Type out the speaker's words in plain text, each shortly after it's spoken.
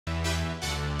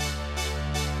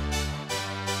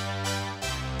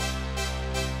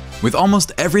With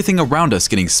almost everything around us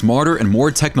getting smarter and more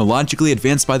technologically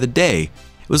advanced by the day,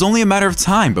 it was only a matter of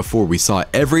time before we saw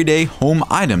everyday home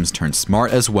items turn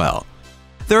smart as well.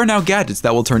 There are now gadgets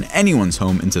that will turn anyone's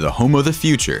home into the home of the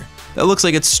future that looks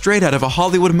like it's straight out of a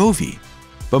Hollywood movie.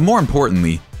 But more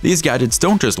importantly, these gadgets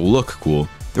don't just look cool,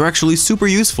 they're actually super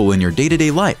useful in your day-to-day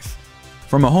life.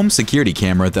 From a home security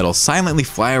camera that'll silently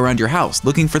fly around your house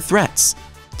looking for threats,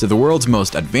 to the world's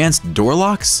most advanced door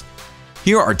locks,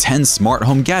 here are 10 smart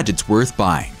home gadgets worth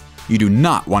buying. You do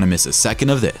not want to miss a second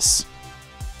of this.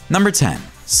 Number 10.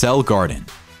 Cell Garden.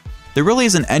 There really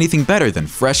isn't anything better than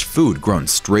fresh food grown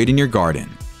straight in your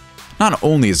garden. Not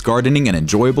only is gardening an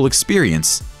enjoyable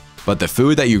experience, but the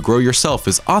food that you grow yourself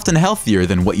is often healthier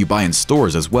than what you buy in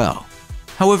stores as well.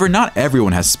 However, not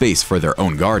everyone has space for their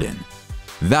own garden.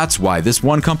 That's why this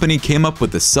one company came up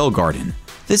with the Cell Garden.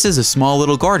 This is a small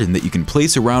little garden that you can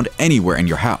place around anywhere in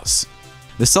your house.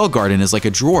 The Cell Garden is like a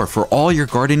drawer for all your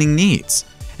gardening needs.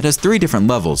 It has 3 different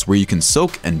levels where you can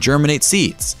soak and germinate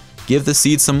seeds, give the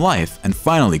seeds some life, and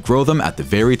finally grow them at the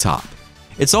very top.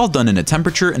 It's all done in a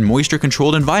temperature and moisture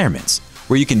controlled environments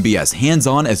where you can be as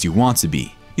hands-on as you want to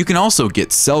be. You can also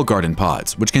get Cell Garden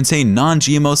pods, which contain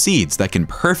non-GMO seeds that can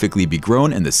perfectly be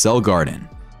grown in the Cell Garden.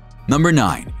 Number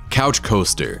 9. Couch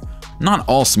Coaster. Not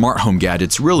all smart home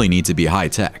gadgets really need to be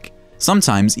high-tech.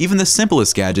 Sometimes, even the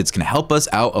simplest gadgets can help us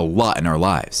out a lot in our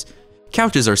lives.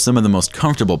 Couches are some of the most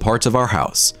comfortable parts of our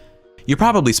house. You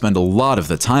probably spend a lot of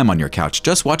the time on your couch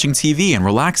just watching TV and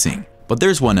relaxing. But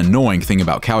there's one annoying thing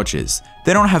about couches.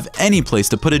 They don't have any place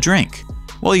to put a drink.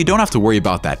 Well, you don't have to worry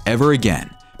about that ever again,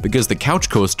 because the Couch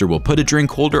Coaster will put a drink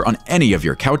holder on any of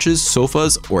your couches,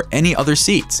 sofas, or any other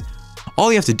seats.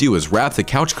 All you have to do is wrap the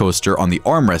Couch Coaster on the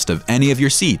armrest of any of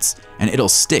your seats, and it'll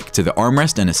stick to the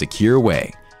armrest in a secure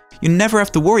way. You never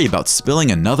have to worry about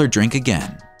spilling another drink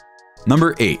again.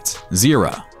 Number 8.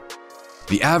 Zera.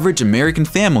 The average American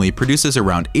family produces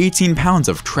around 18 pounds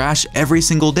of trash every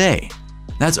single day.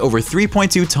 That's over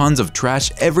 3.2 tons of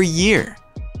trash every year.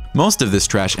 Most of this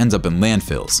trash ends up in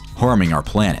landfills, harming our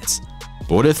planet.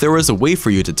 But what if there was a way for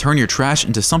you to turn your trash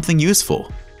into something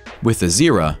useful? With the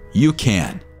Zera, you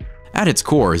can. At its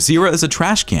core, Zera is a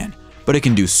trash can, but it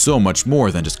can do so much more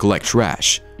than just collect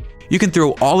trash. You can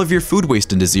throw all of your food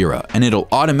waste into Zera, and it'll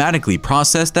automatically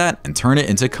process that and turn it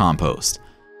into compost.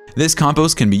 This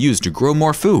compost can be used to grow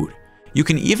more food. You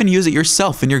can even use it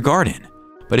yourself in your garden.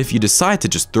 But if you decide to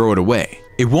just throw it away,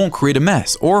 it won't create a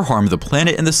mess or harm the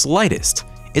planet in the slightest.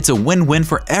 It's a win-win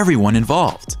for everyone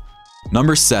involved.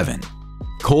 Number 7.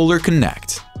 Kohler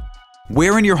Connect.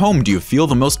 Where in your home do you feel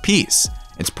the most peace?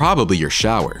 It's probably your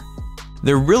shower.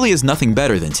 There really is nothing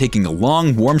better than taking a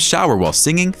long, warm shower while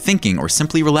singing, thinking, or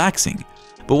simply relaxing.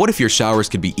 But what if your showers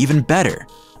could be even better?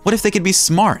 What if they could be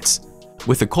smart?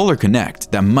 With the Kohler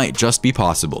Connect, that might just be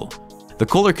possible. The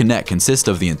Kohler Connect consists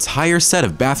of the entire set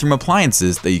of bathroom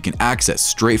appliances that you can access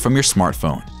straight from your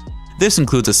smartphone. This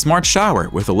includes a smart shower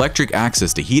with electric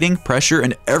access to heating, pressure,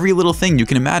 and every little thing you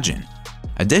can imagine.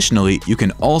 Additionally, you can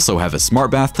also have a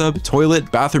smart bathtub,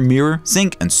 toilet, bathroom mirror,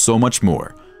 sink, and so much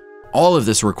more. All of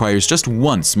this requires just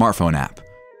one smartphone app.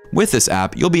 With this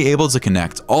app, you'll be able to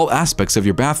connect all aspects of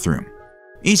your bathroom.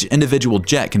 Each individual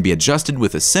jet can be adjusted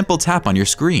with a simple tap on your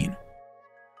screen.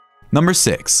 Number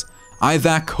 6.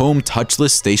 iVac Home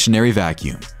Touchless Stationary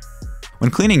Vacuum. When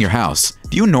cleaning your house,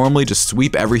 do you normally just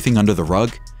sweep everything under the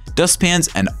rug? Dustpans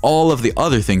and all of the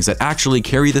other things that actually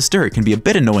carry this dirt can be a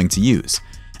bit annoying to use,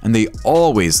 and they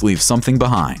always leave something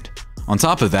behind. On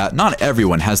top of that, not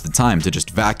everyone has the time to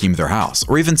just vacuum their house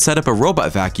or even set up a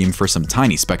robot vacuum for some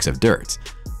tiny specks of dirt.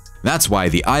 That's why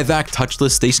the iVac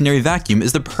Touchless Stationary Vacuum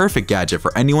is the perfect gadget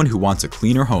for anyone who wants a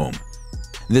cleaner home.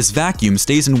 This vacuum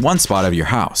stays in one spot of your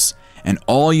house, and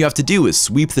all you have to do is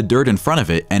sweep the dirt in front of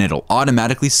it and it'll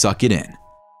automatically suck it in.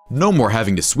 No more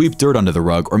having to sweep dirt under the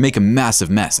rug or make a massive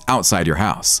mess outside your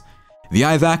house. The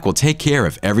iVac will take care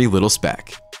of every little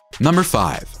speck. Number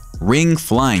 5. Ring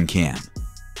Flying Cam.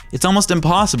 It's almost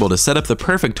impossible to set up the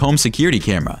perfect home security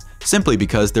camera, simply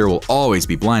because there will always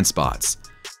be blind spots.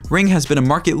 Ring has been a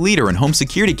market leader in home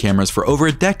security cameras for over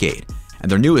a decade,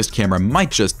 and their newest camera might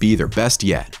just be their best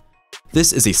yet.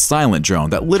 This is a silent drone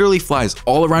that literally flies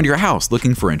all around your house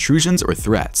looking for intrusions or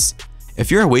threats.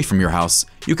 If you're away from your house,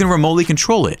 you can remotely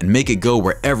control it and make it go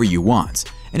wherever you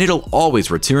want, and it'll always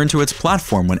return to its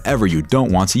platform whenever you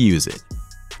don't want to use it.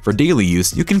 For daily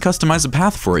use, you can customize a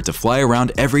path for it to fly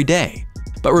around every day.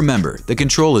 But remember, the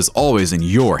control is always in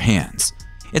your hands.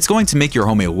 It's going to make your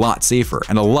home a lot safer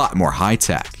and a lot more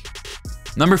high-tech.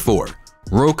 Number 4.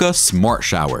 Roka Smart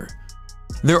Shower.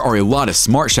 There are a lot of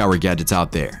smart shower gadgets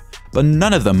out there, but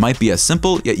none of them might be as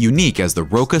simple yet unique as the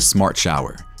Roka Smart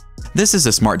Shower. This is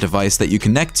a smart device that you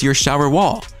connect to your shower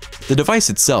wall. The device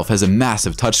itself has a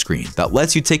massive touchscreen that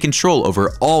lets you take control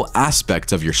over all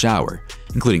aspects of your shower,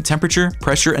 including temperature,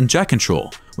 pressure, and jet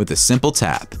control with a simple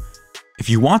tap. If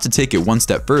you want to take it one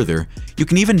step further, you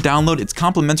can even download its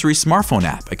complimentary smartphone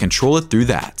app and control it through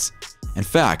that. In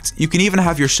fact, you can even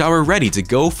have your shower ready to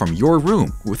go from your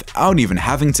room without even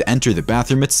having to enter the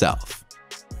bathroom itself.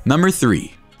 Number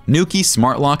 3. Nuki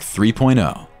Smart Lock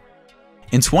 3.0.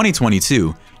 In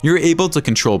 2022, you're able to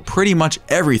control pretty much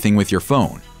everything with your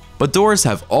phone, but doors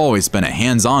have always been a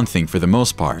hands-on thing for the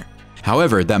most part.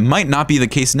 However, that might not be the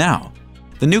case now.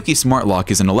 The Nuki Smart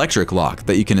Lock is an electric lock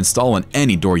that you can install on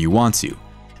any door you want to.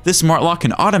 This smart lock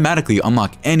can automatically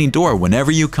unlock any door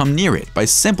whenever you come near it by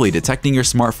simply detecting your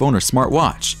smartphone or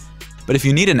smartwatch. But if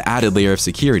you need an added layer of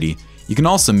security, you can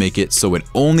also make it so it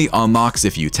only unlocks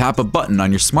if you tap a button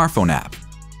on your smartphone app.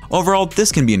 Overall,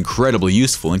 this can be incredibly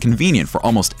useful and convenient for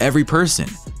almost every person.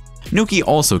 Nuki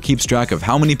also keeps track of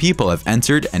how many people have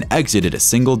entered and exited a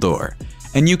single door,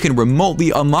 and you can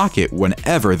remotely unlock it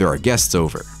whenever there are guests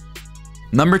over.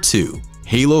 Number 2.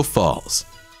 Halo Falls.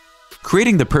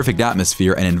 Creating the perfect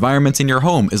atmosphere and environment in your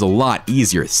home is a lot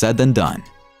easier said than done.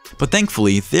 But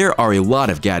thankfully, there are a lot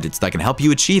of gadgets that can help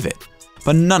you achieve it,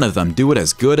 but none of them do it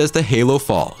as good as the Halo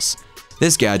Falls.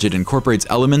 This gadget incorporates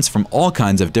elements from all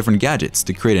kinds of different gadgets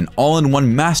to create an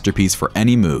all-in-one masterpiece for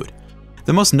any mood.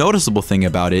 The most noticeable thing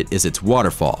about it is its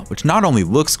waterfall, which not only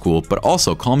looks cool but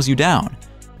also calms you down.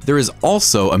 There is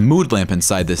also a mood lamp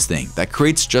inside this thing that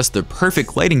creates just the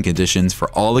perfect lighting conditions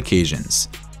for all occasions.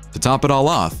 To top it all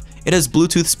off, it has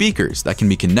Bluetooth speakers that can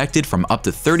be connected from up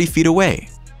to 30 feet away.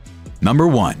 Number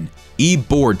 1.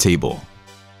 E-Board Table.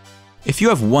 If you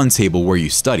have one table where you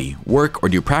study, work, or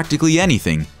do practically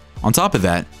anything, on top of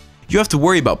that, you have to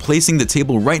worry about placing the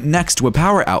table right next to a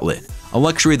power outlet, a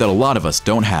luxury that a lot of us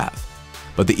don't have.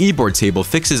 But the e-board table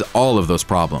fixes all of those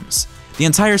problems. The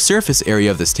entire surface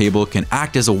area of this table can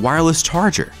act as a wireless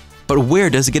charger. But where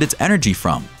does it get its energy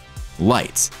from?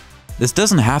 Light. This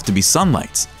doesn't have to be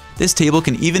sunlight. This table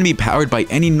can even be powered by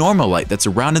any normal light that's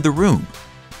around in the room.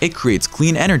 It creates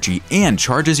clean energy and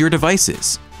charges your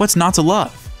devices. What's not to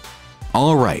love?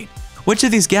 Alright, which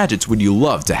of these gadgets would you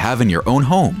love to have in your own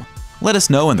home? Let us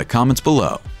know in the comments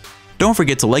below. Don't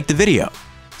forget to like the video,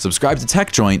 subscribe to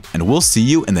TechJoint, and we'll see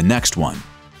you in the next one.